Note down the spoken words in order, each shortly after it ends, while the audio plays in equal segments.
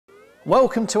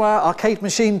Welcome to our arcade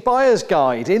machine buyer's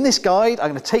guide. In this guide, I'm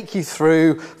going to take you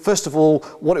through, first of all,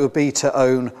 what it would be to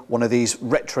own one of these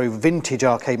retro vintage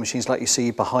arcade machines like you see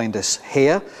behind us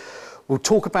here. We'll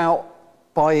talk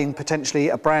about buying potentially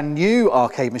a brand new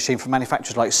arcade machine from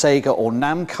manufacturers like Sega or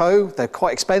Namco. They're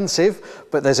quite expensive,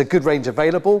 but there's a good range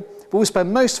available. But we'll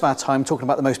spend most of our time talking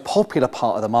about the most popular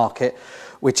part of the market,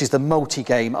 which is the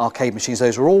multi-game arcade machines.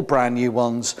 Those are all brand new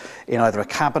ones in either a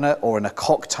cabinet or in a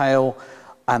cocktail.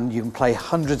 And you can play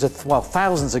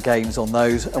thousands of games on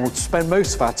those, and we'll spend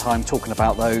most of our time talking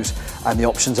about those and the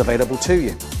options available to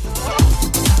you.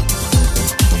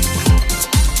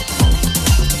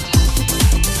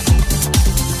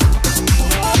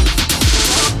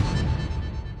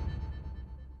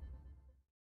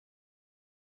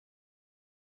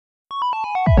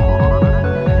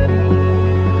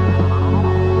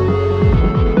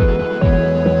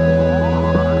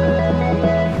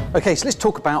 Okay, so let's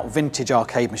talk about vintage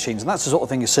arcade machines, and that's the sort of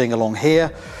thing you're seeing along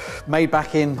here, made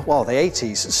back in, well, the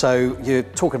 80s. So you're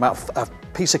talking about a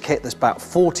piece of kit that's about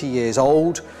 40 years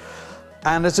old,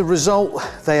 and as a result,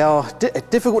 they are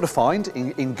difficult to find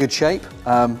in good shape,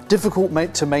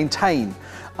 difficult to maintain,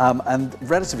 and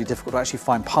relatively difficult to actually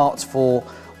find parts for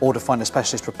or to find a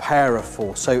specialist repairer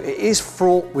for. So it is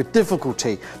fraught with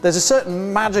difficulty. There's a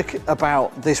certain magic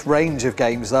about this range of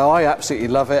games though. I absolutely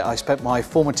love it. I spent my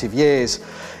formative years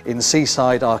in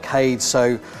Seaside arcades,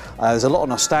 so there's a lot of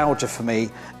nostalgia for me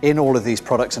in all of these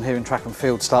products, and here in track and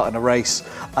field starting a race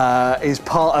is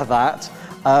part of that.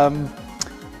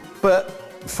 But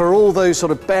for all those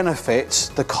sort of benefits,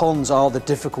 the cons are the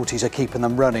difficulties of keeping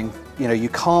them running. You know, you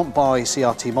can't buy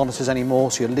CRT monitors anymore,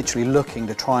 so you're literally looking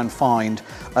to try and find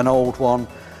an old one.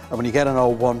 And when you get an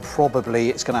old one, probably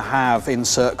it's going to have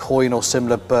insert coin or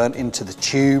similar burnt into the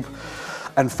tube.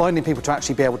 And finding people to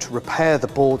actually be able to repair the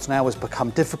boards now has become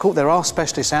difficult. There are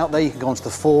specialists out there. You can go onto the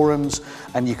forums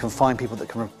and you can find people that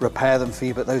can repair them for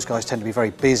you, but those guys tend to be very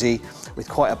busy with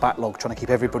quite a backlog trying to keep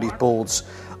everybody's boards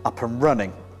up and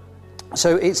running.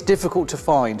 So it's difficult to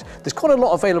find. There's quite a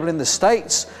lot available in the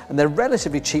States, and they're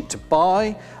relatively cheap to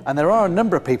buy, and there are a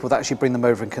number of people that actually bring them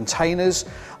over in containers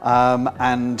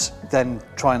and then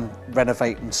try and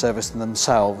renovate and service them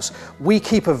themselves. We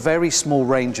keep a very small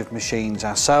range of machines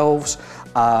ourselves,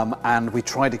 and we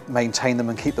try to maintain them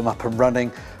and keep them up and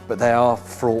running, but they are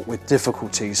fraught with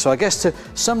difficulties. So I guess to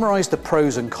summarize the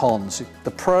pros and cons,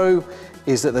 the pro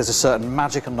is that there's a certain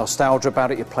magic and nostalgia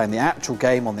about it. You're playing the actual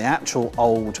game on the actual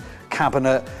old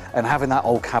cabinet, and having that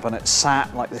old cabinet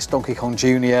sat like this Donkey Kong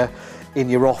Jr. in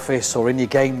your office or in your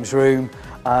games room,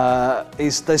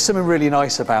 there's something really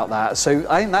nice about that. So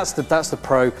I think that's the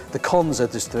pro. The cons are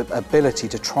just the ability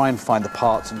to try and find the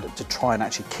parts and to try and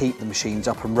actually keep the machines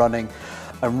up and running.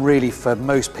 And really, for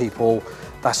most people,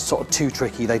 that's sort of too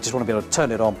tricky. They just want to be able to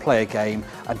turn it on, play a game,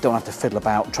 and don't have to fiddle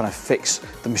about trying to fix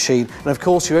the machine. And of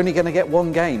course, you're only going to get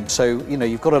one game. So, you know,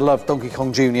 you've got to love Donkey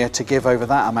Kong Jr. to give over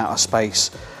that amount of space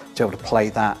to be able to play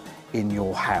that in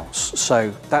your house.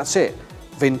 So that's it.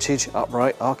 Vintage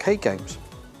upright arcade games.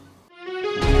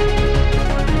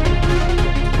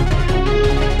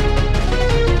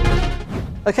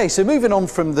 Okay, so moving on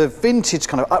from the vintage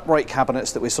kind of upright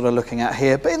cabinets that we're sort of looking at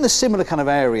here, but in the similar kind of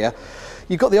area,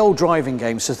 you've got the old driving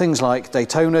games, so things like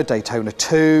Daytona, Daytona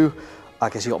 2, I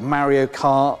guess you've got Mario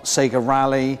Kart, Sega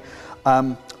Rally,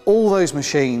 all those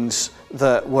machines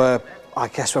that were, I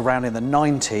guess, around in the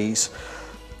 90s.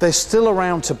 They're still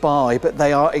around to buy, but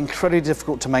they are incredibly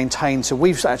difficult to maintain, so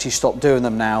we've actually stopped doing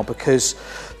them now because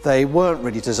they weren't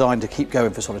really designed to keep going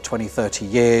for sort of 20, 30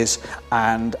 years,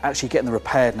 and actually getting them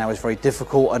repaired now is very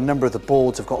difficult. A number of the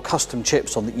boards have got custom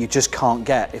chips on that you just can't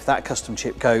get. If that custom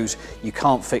chip goes, you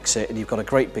can't fix it, and you've got a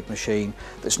great big machine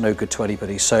that's no good to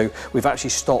anybody. So we've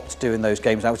actually stopped doing those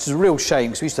games now, which is a real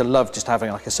shame, because we used to love just having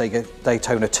like a Sega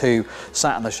Daytona 2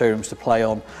 sat in the showrooms to play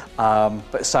on,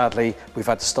 but sadly we've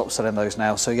had to stop selling those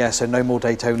now. So yeah, so no more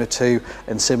Daytona 2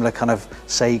 and similar kind of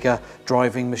Sega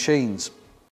driving machines.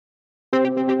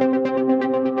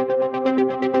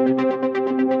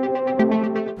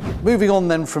 Moving on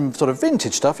then from sort of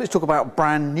vintage stuff, let's talk about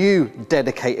brand new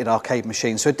dedicated arcade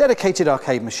machines. So a dedicated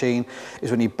arcade machine is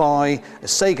when you buy a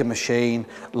Sega machine,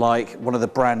 like one of the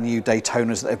brand new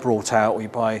Daytonas that they brought out, or you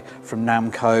buy from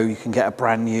Namco, you can get a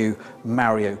brand new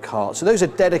Mario Kart. So those are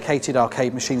dedicated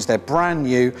arcade machines. They're brand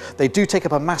new. They do take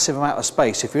up a massive amount of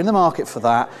space. If you're in the market for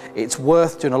that, it's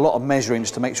worth doing a lot of measuring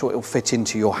just to make sure it'll fit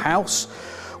into your house.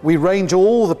 We range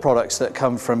all the products that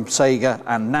come from Sega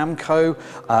and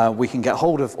Namco. We can get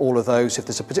hold of all of those. If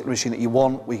there's a particular machine that you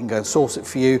want, we can go and source it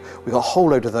for you. We've got a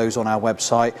whole load of those on our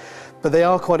website. But they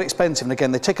are quite expensive, and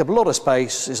again, they take up a lot of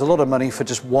space. It's a lot of money for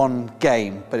just one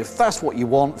game. But if that's what you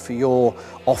want for your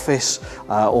office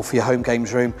or for your home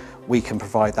games room, we can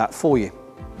provide that for you.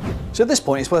 So at this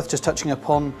point, it's worth just touching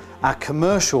upon our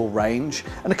commercial range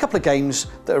and a couple of games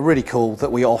that are really cool that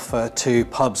we offer to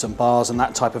pubs and bars and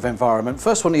that type of environment.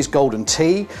 First one is Golden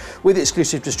Tee, with the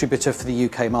exclusive distributor for the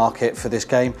UK market for this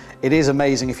game. It is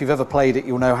amazing. If you've ever played it,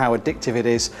 you'll know how addictive it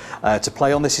is to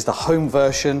play on. This is the home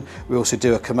version. We also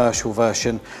do a commercial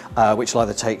version, which will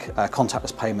either take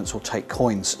contactless payments or take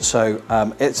coins. So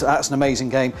that's an amazing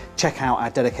game. Check out our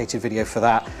dedicated video for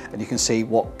that, and you can see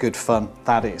what good fun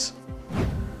that is.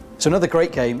 So another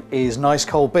great game is Nice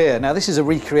Cold Beer. Now this is a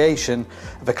recreation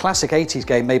of a classic 80s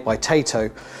game made by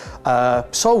Taito,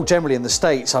 sold generally in the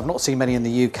States. I've not seen many in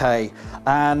the UK,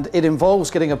 and it involves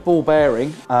getting a ball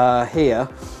bearing here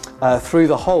through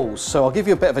the holes. So I'll give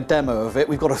you a bit of a demo of it.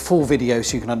 We've got a full video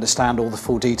so you can understand all the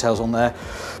full details on there.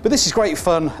 But this is great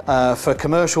fun for a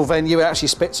commercial venue. It actually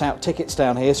spits out tickets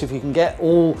down here, so if you can get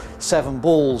all 7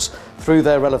 balls through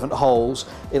their relevant holes,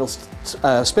 it'll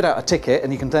spit out a ticket,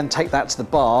 and you can then take that to the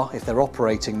bar if they're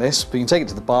operating this. But you can take it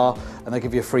to the bar and they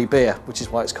give you a free beer, which is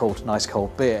why it's called Nice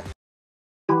Cold Beer.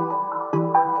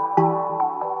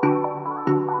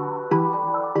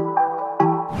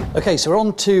 Okay, so we're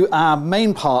on to our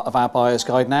main part of our buyer's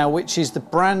guide now, which is the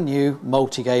brand new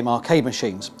multi-game arcade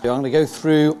machines. I'm going to go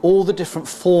through all the different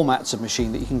formats of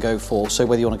machine that you can go for. So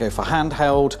whether you want to go for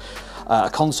handheld, a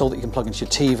console that you can plug into your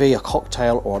TV, a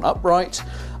cocktail or an upright.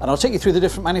 And I'll take you through the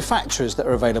different manufacturers that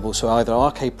are available, so either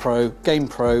Arcade Pro, Game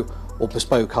Pro or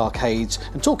bespoke arcades,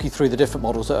 and talk you through the different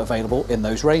models that are available in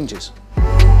those ranges.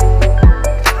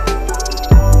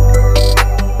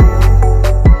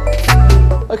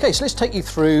 Okay, so let's take you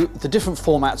through the different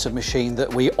formats of machine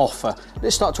that we offer.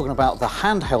 Let's start talking about the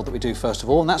handheld that we do first of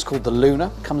all, and that's called the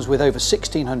Luna. It comes with over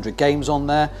 1,600 games on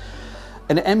there,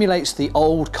 and it emulates the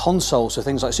old consoles, so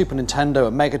things like Super Nintendo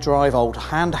and Mega Drive, old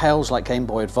handhelds like Game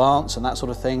Boy Advance and that sort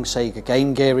of thing. Sega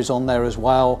Game Gear is on there as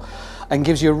well, and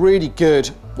gives you a really good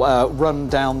run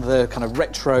down the kind of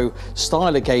retro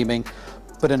style of gaming,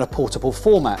 but in a portable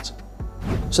format.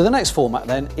 So the next format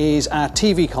then is our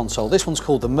TV console. This one's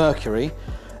called the Mercury.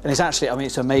 And it's actually, I mean,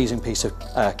 it's an amazing piece of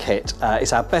kit.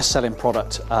 It's our best-selling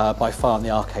product by far in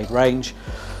the arcade range.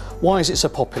 Why is it so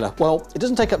popular? Well, it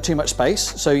doesn't take up too much space,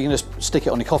 so you can just stick it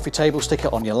on your coffee table, stick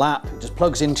it on your lap. It just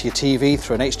plugs into your TV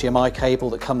through an HDMI cable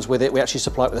that comes with it. We actually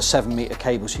supply it with a 7-meter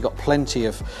cable, so you've got plenty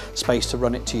of space to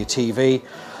run it to your TV.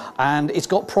 And it's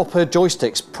got proper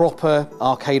joysticks, proper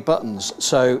arcade buttons,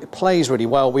 so it plays really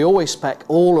well. We always spec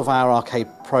all of our Arcade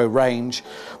Pro range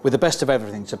with the best of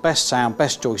everything, so best sound,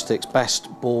 best joysticks, best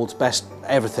boards, best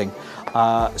everything.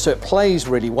 So it plays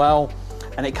really well,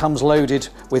 and it comes loaded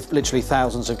with literally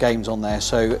thousands of games on there.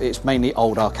 So it's mainly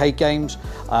old arcade games,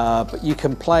 but you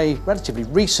can play relatively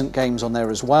recent games on there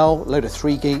as well. A load of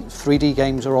 3D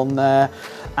games are on there,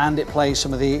 and it plays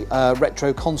some of the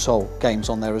retro console games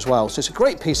on there as well. So it's a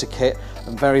great piece of kit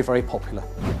and very, very popular.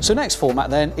 So next format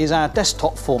then is our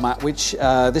desktop format, which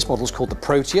this model is called the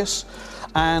Proteus.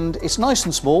 And it's nice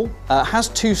and small, has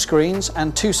 2 screens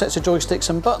and 2 sets of joysticks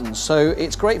and buttons, so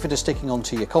it's great for just sticking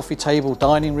onto your coffee table,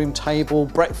 dining room table,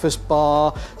 breakfast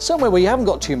bar, somewhere where you haven't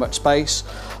got too much space,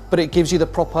 but it gives you the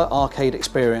proper arcade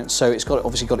experience. So it's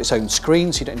obviously got its own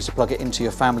screen, so you don't need to plug it into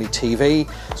your family TV,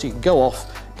 so you can go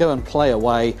off, go and play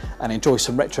away and enjoy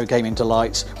some retro gaming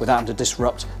delights without having to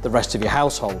disrupt the rest of your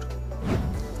household.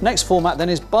 Next format then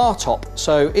is bar top.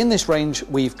 So in this range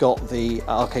we've got the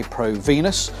Arcade Pro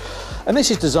Venus, and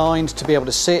this is designed to be able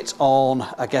to sit on,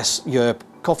 I guess, your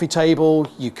coffee table.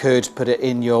 You could put it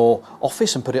in your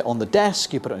office and put it on the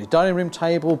desk. You put it on your dining room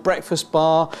table, breakfast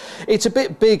bar. It's a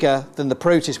bit bigger than the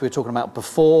Proteus we were talking about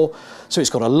before. So it's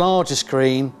got a larger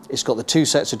screen. It's got the 2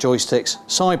 sets of joysticks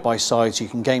side by side, so you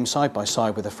can game side by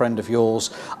side with a friend of yours.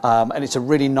 And it's a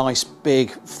really nice, big,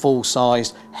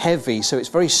 full-sized, heavy, so it's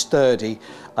very sturdy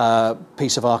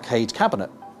piece of arcade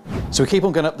cabinet. So we keep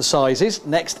on going up the sizes.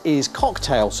 Next is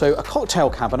cocktail. So a cocktail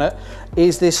cabinet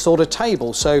is this sort of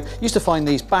table. So you used to find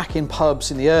these back in pubs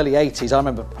in the early 80s. I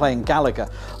remember playing Gallagher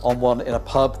on one in a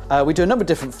pub. We do a number of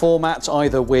different formats,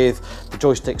 either with the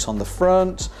joysticks on the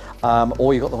front,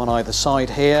 or you've got them on either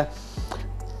side here.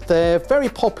 They're very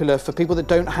popular for people that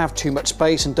don't have too much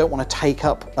space and don't want to take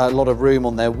up a lot of room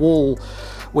on their wall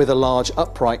with a large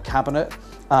upright cabinet.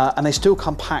 And they still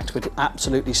come packed with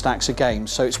absolutely stacks of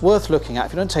games, so it's worth looking at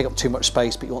if you don't take up too much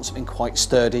space but you want something quite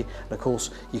sturdy. And of course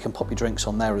you can pop your drinks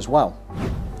on there as well.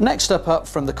 Next up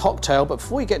from the Cocktail, but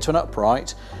before you get to an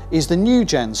upright, is the new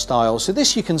gen style. So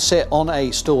this you can sit on a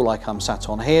stool like I'm sat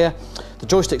on here. The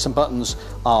joysticks and buttons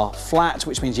are flat,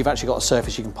 which means you've actually got a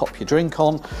surface you can pop your drink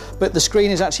on, but the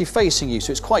screen is actually facing you, so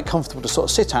it's quite comfortable to sort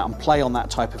of sit out and play on that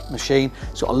type of machine.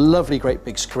 It's got a lovely, great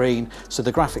big screen, so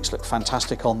the graphics look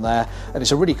fantastic on there, and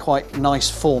it's a really quite nice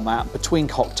format between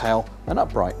Cocktail and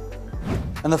upright.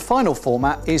 And the final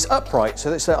format is upright,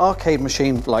 so it's an arcade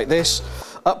machine like this.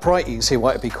 Upright, you can see why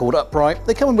it'd be called upright.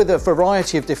 They come with a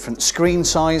variety of different screen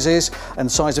sizes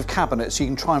and size of cabinets, so you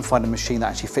can try and find a machine that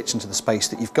actually fits into the space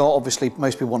that you've got. Obviously,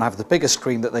 most people want to have the bigger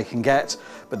screen that they can get,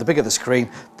 but the bigger the screen,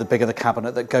 the bigger the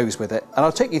cabinet that goes with it. And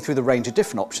I'll take you through the range of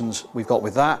different options we've got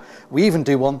with that. We even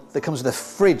do one that comes with a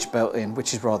fridge built in,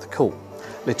 which is rather cool,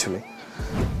 literally.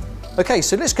 Okay,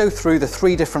 so let's go through the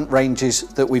 3 different ranges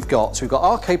that we've got. So we've got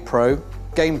Arcade Pro,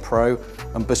 Game Pro,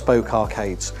 and Bespoke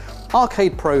Arcades.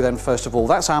 Arcade Pro then, first of all,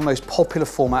 that's our most popular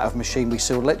format of machine. We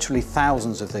sell literally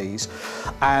thousands of these,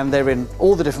 and they're in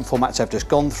all the different formats I've just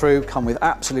gone through, come with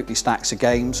absolutely stacks of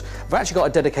games. We've actually got a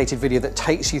dedicated video that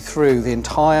takes you through the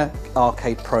entire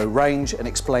Arcade Pro range and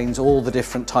explains all the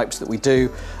different types that we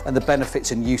do and the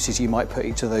benefits and uses you might put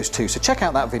each of those to. So check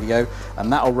out that video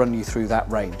and that'll run you through that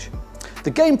range.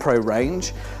 The Game Pro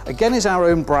range, again, is our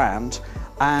own brand,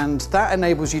 and that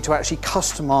enables you to actually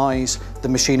customize the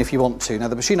machine if you want to. Now,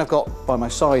 the machine I've got by my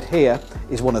side here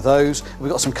is one of those. We've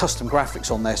got some custom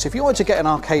graphics on there. So if you wanted to get an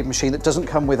arcade machine that doesn't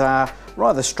come with our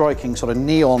rather striking sort of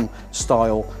neon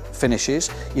style finishes,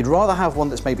 you'd rather have one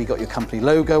that's maybe got your company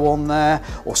logo on there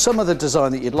or some other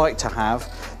design that you'd like to have,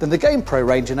 then the Game Pro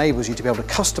range enables you to be able to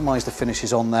customize the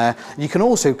finishes on there. You can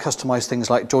also customize things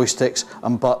like joysticks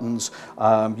and buttons.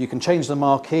 You can change the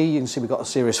marquee. You can see we've got a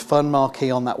Serious Fun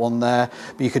marquee on that one there,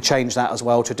 but you could change that as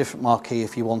well to a different marquee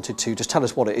if you wanted to. Just tell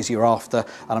us what it is you're after,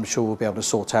 and I'm sure we'll be able to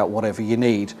sort out whatever you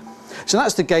need. So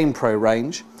that's the Game Pro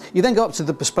range. You then go up to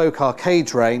the Bespoke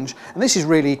Arcades range, and this is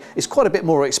really, it's quite a bit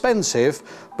more expensive,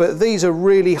 but these are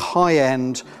really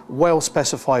high-end,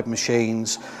 well-specified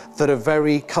machines that are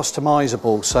very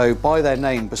customizable. So by their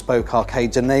name, Bespoke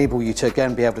Arcades enable you to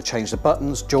again be able to change the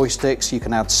buttons, joysticks. You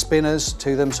can add spinners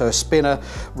to them, so a spinner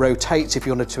rotates if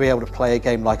you wanted to be able to play a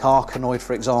game like Arkanoid,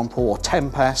 for example, or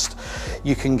Tempest.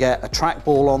 You can get a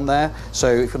trackball on there, so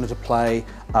if you wanted to play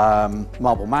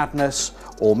Marble Madness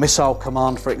or Missile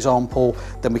Command, for example,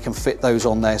 then we can fit those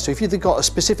on there. So if you've got a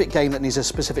specific game that needs a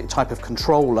specific type of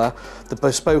controller, the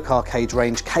Bespoke Arcades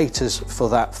range caters for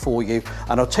that for you,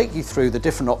 and I'll take you through the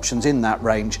different options in that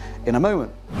range in a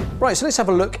moment. Right, so let's have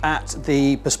a look at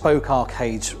the Bespoke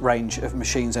Arcades range of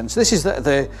machines then. So this is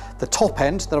the top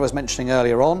end that I was mentioning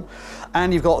earlier on,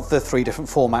 and you've got the 3 different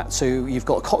formats. So you've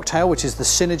got Cocktail, which is the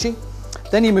Synergy.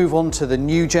 Then you move on to the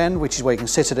new gen, which is where you can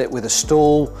sit at it with a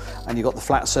stool, and you've got the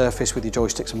flat surface with your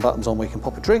joysticks and buttons on where you can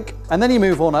pop a drink. And then you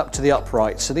move on up to the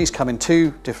upright. So these come in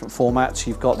 2 different formats.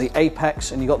 You've got the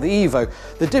Apex and you've got the Evo.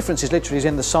 The difference is literally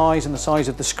in the size and the size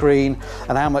of the screen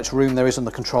and how much room there is on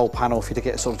the control panel for you to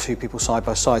get sort of 2 people side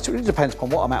by side. So it really depends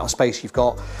upon what amount of space you've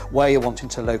got, where you're wanting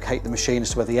to locate the machine as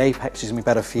to whether the Apex is going to be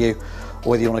better for you or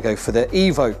whether you want to go for the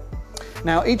Evo.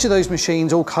 Now, each of those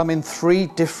machines all come in 3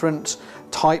 different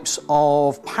types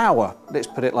of power, let's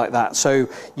put it like that. So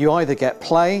you either get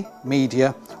Play,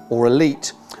 Media or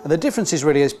Elite. And the difference is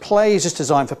really Play is just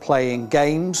designed for playing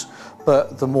games,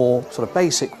 but the more sort of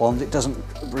basic ones, it doesn't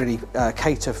really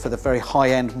cater for the very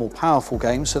high-end, more powerful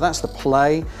games. So that's the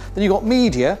Play. Then you've got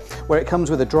Media, where it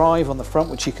comes with a drive on the front,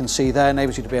 which you can see there,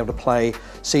 enables you to be able to play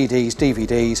CDs,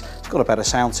 DVDs. It's got a better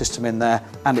sound system in there,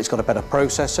 and it's got a better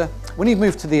processor. When you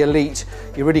move to the Elite,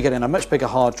 you're really getting a much bigger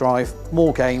hard drive,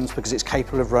 more games, because it's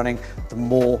capable of running the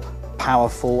more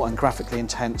powerful and graphically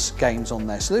intense games on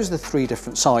there. So those are the 3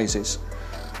 different sizes.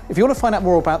 If you want to find out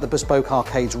more about the Bespoke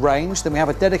Arcades range, then we have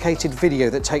a dedicated video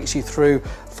that takes you through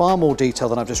far more detail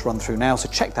than I've just run through now, so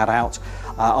check that out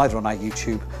either on our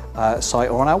YouTube site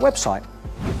or on our website.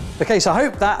 Okay, so I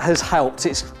hope that has helped.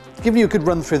 It's given you a good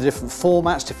run through the different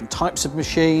formats, different types of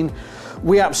machine.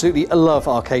 We absolutely love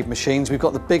arcade machines. We've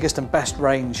got the biggest and best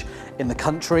range in the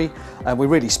country, and we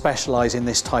really specialise in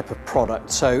this type of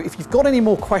product. So if you've got any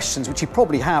more questions, which you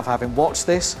probably have having watched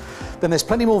this, then there's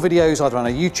plenty more videos either on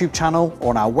our YouTube channel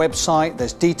or on our website.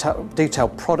 There's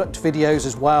detailed product videos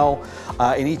as well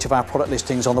in each of our product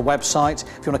listings on the website.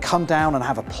 If you want to come down and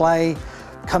have a play,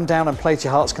 come down and play to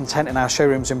your heart's content in our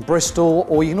showrooms in Bristol,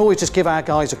 or you can always just give our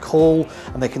guys a call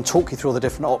and they can talk you through all the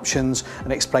different options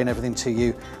and explain everything to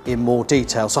you in more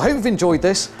detail. So I hope you've enjoyed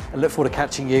this and look forward to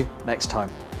catching you next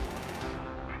time.